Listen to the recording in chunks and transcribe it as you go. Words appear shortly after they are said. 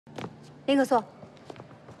林可颂，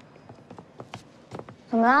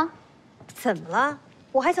怎么了？怎么了？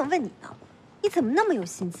我还想问你呢，你怎么那么有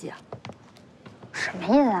心机啊？什么意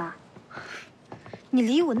思啊？你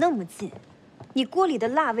离我那么近，你锅里的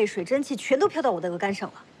辣味、水蒸气全都飘到我的鹅肝上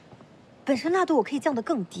了。本身辣度我可以降得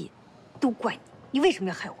更低，都怪你，你为什么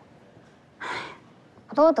要害我？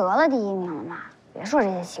我都得了第1名了嘛，别说这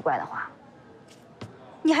些奇怪的话。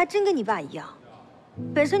你还真跟你爸一样，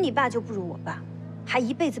本身你爸就不如我爸，还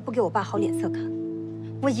一辈子不给我爸好脸色看。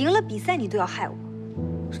我赢了比赛，你都要害我，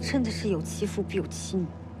真的是有其父必有其母。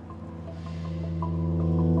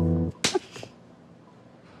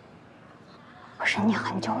我忍你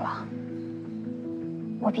很久了，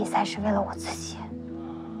我比赛是为了我自己，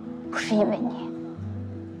不是因为你。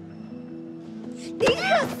林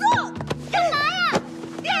可颂，干嘛呀？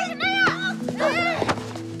干什么呀？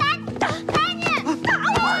打你！打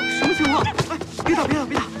我！什么情况？哎，别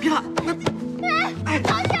打！哎，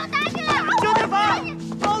好想打起来！江建凡，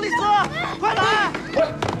奥利斯，快来！喂，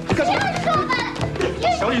干什么？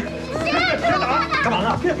小雨，别打！干嘛呢？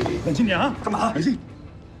冷静点啊！干嘛？冷静。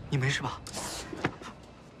你没事吧？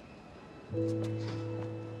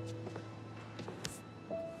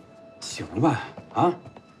行了吧？啊，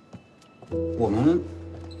我们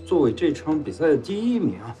作为这场比赛的第1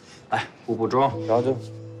名，来补补妆，然后就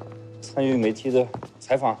参与媒体的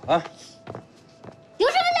采访啊。有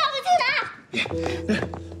什么了不起的？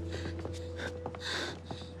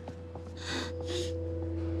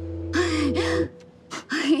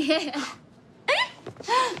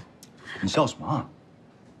你笑什么啊？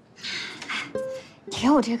你给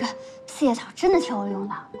我这个四叶草真的挺有用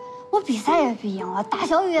的，我比赛也比赢了，打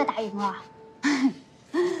小雨也打赢了。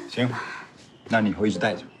行，那你以后一直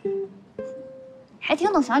带着。还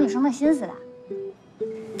挺懂小女生的心思的。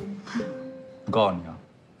我告诉你啊，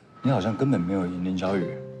你好像根本没有赢林小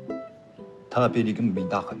雨，她的臂力根本比你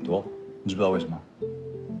大很多，你知不知道为什么？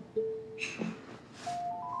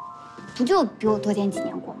不就比我多点几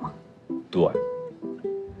年过吗？对。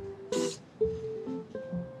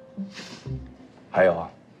还有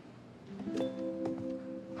啊，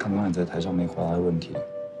刚刚你在台上没回答的问题，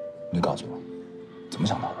你就告诉我，怎么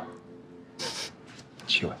想到的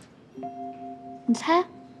？7位。你猜？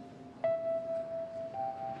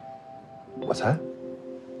我猜。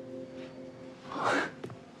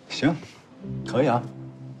行，可以啊。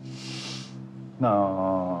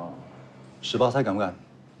那18猜敢不敢？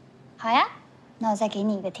好呀，那我再给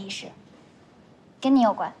你一个提示，跟你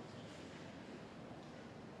有关。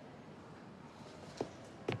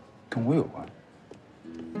跟我有关。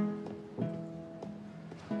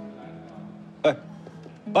哎，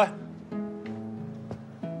来。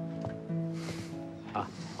啊，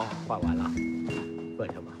哦，画完了，坐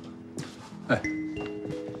下吧。哎，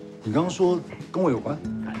你刚刚说跟我有关？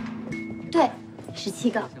对，17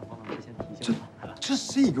个。这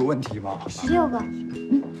是一个问题吗？16个。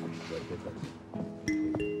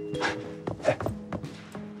哎，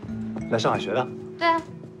来上海学的？对啊。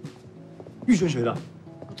玉轩学的？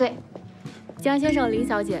对。江先生、林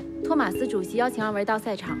小姐，托马斯主席邀请2位到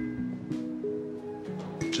赛场。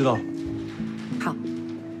知道了。好。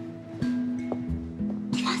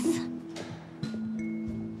托马斯。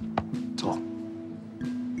走。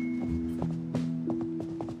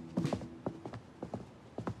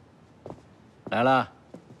来了。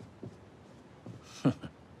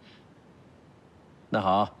那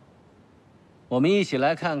好，我们一起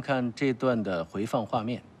来看看这段的回放画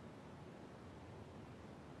面。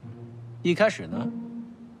一开始呢，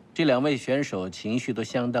这2位选手情绪都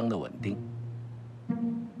相当的稳定，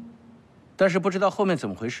但是不知道后面怎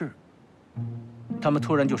么回事，他们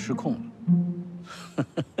突然就失控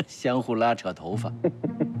了，相互拉扯头发。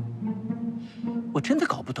我真的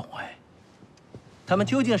搞不懂哎，他们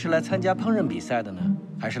究竟是来参加烹饪比赛的呢，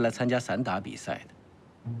还是来参加散打比赛的？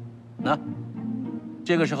那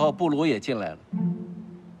这个时候，布鲁也进来了，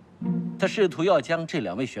他试图要将这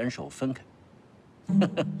2位选手分开。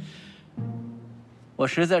我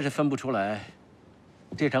实在是分不出来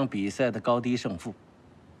这场比赛的高低胜负。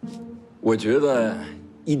我觉得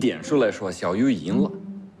以点数来说，小优赢了。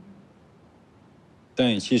但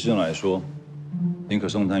以气势上来说，林可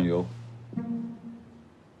颂占优。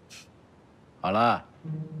好了，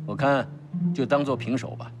我看就当做平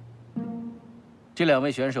手吧。这2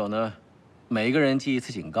位选手呢，每一个人记1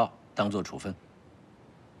次警告，当做处分。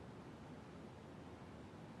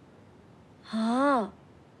啊，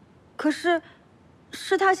可是。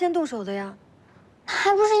是他先动手的呀，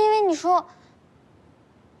还不是因为你说。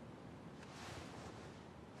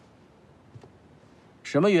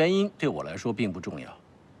什么原因对我来说并不重要，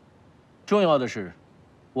重要的是，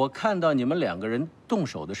我看到你们2个人动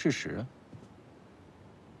手的事实。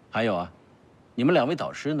还有啊，你们2位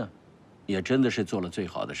导师呢，也真的是做了最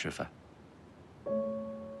好的示范。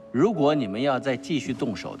如果你们要再继续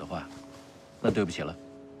动手的话，那对不起了，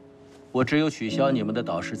我只有取消你们的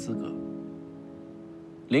导师资格。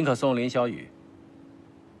林可颂、林小雨，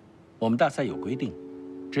我们大赛有规定，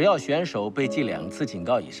只要选手被记2次警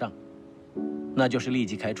告以上，那就是立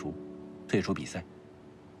即开除，退出比赛。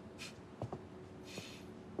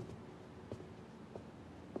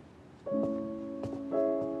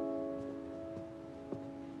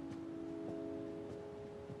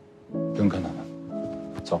不用看他们，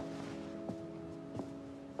走。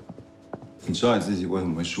你知道你自己为什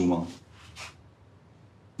么会输吗？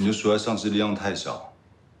你就输在上肢力量太小，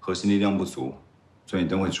核心力量不足，所以你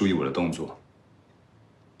等会注意我的动作。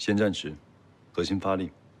先站直，核心发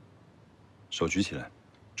力，手举起来，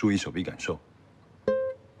注意手臂感受。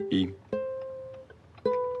1、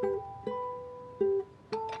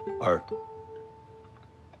2。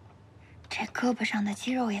这胳膊上的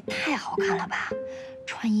肌肉也太好看了吧！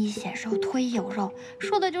穿衣显瘦，腿有肉，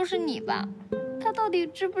说的就是你吧？他到底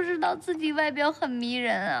知不知道自己外表很迷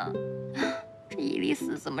人啊？这伊丽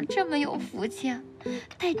丝怎么这么有福气啊？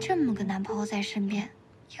带这么个男朋友在身边，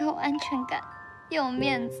又有安全感，又有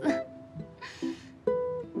面子。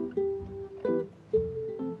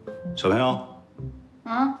小朋友，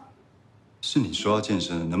啊？是你说要健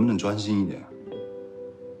身的，能不能专心一点？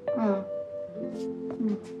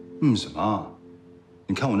什么啊？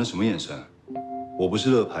你看我那什么眼神？我不是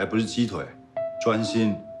乐牌，不是鸡腿，专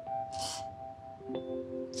心。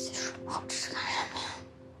这是不好吃干什么？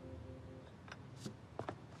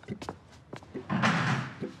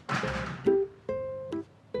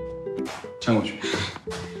站过去，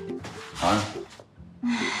拿着，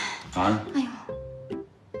拿着。哎呦！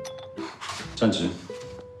站直，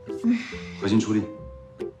核心出力。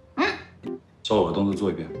照我的动作做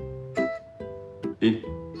一遍。1，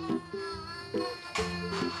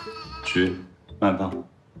举，慢放。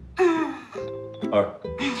2，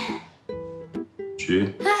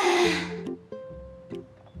举，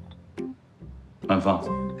慢放。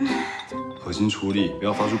核心出力，不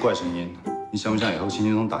要发出怪声音。你想不想以后轻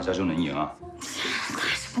轻松打架就能赢啊？打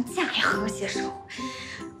什么架呀，和谐手！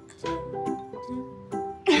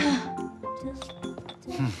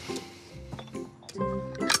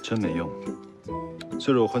真没用。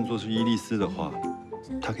这如果换作是伊丽丝的话，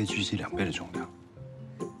她可以举起2倍的重量。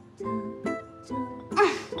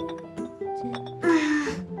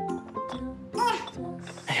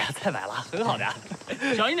哎呀，再买了，很好的。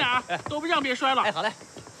小心点儿，都不让别摔了。哎，好嘞。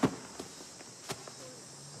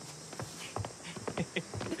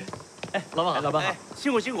哎，老板好，老板好，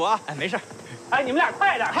辛苦辛苦啊！哎，没事。哎，你们俩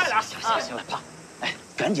快点，快点！行了，爸。哎，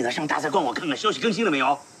赶紧的上大赛官网看看消息更新了没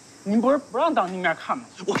有。您不是不让当面看吗？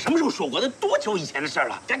我什么时候说过？那多久以前的事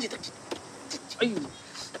了？赶紧的。哎呦！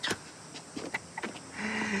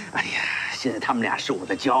哎呀，现在他们俩是我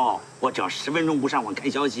的骄傲，我只要10分钟不上网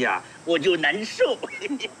看消息啊，我就难受。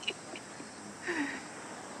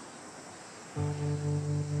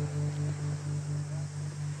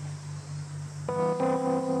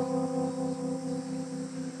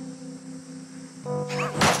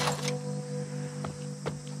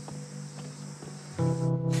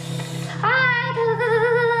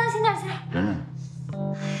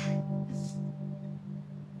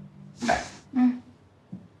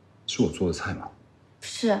是我做的菜吗？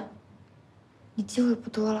是，你机会不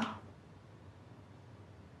多了。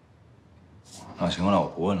那行了，我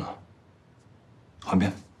不问了。换边。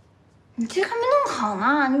你这还没弄好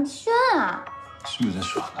呢，你轩啊！是不是在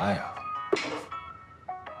耍赖呀？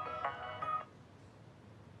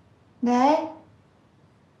喂。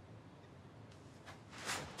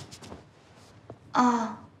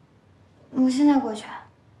啊，我现在过去。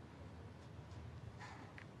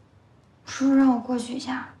叔叔让我过去一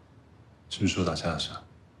下。是不是说打架的事？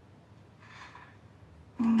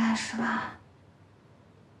应该是吧。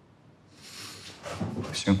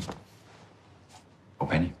行，我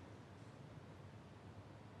陪你。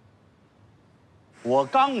我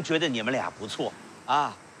刚觉得你们俩不错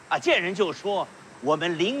啊，见人就说我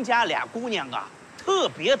们林家俩姑娘啊，特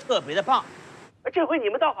别的棒。这回你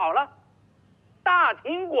们倒好了，大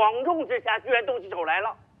庭广众之下居然动起手来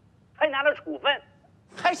了，还拿了处分，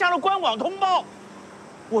还上了官网通报。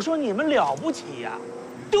我说你们了不起呀，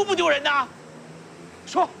丢不丢人呐？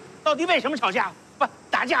说到底为什么吵架？不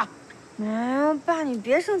打架？哎，爸，你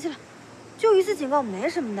别生气了，就一次警告没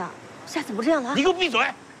什么的，下次不这样了啊。你给我闭嘴！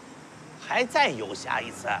还再有下一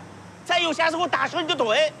次，再有下次我打折你的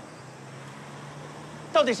腿。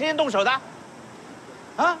到底谁先动手的？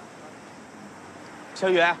啊？小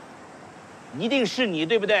雨，一定是你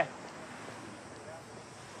对不对？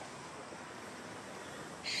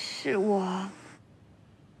是。是我。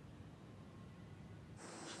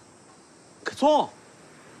可颂，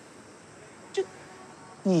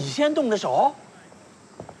你先动的手，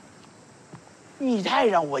你太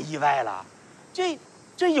让我意外了。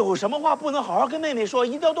这有什么话不能好好跟妹妹说，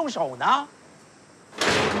一定要动手呢？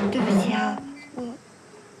对不起啊，我。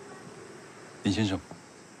林先生，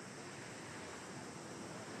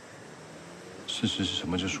事实是什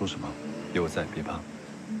么就说什么，有我在，别怕。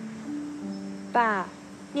爸，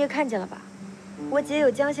你也看见了吧？我姐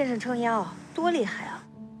有江先生撑腰，多厉害啊！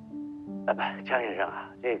不，江先生啊，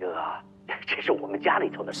这是我们家里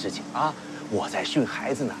头的事情啊，我在训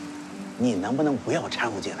孩子呢，你能不能不要掺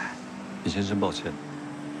和进来？林先生，抱歉，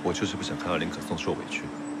我就是不想看到林可颂受委屈。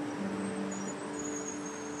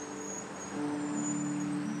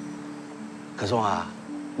可颂啊，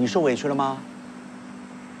你受委屈了吗？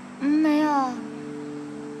没有。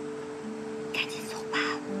赶紧走吧。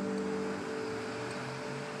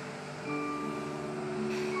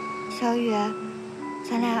小雨，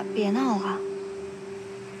咱俩别闹了。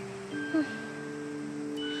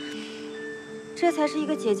这才是一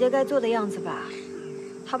个姐姐该做的样子吧？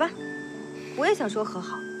好吧，我也想说和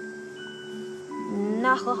好。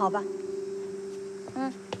那和好吧。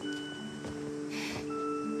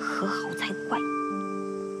和好才怪。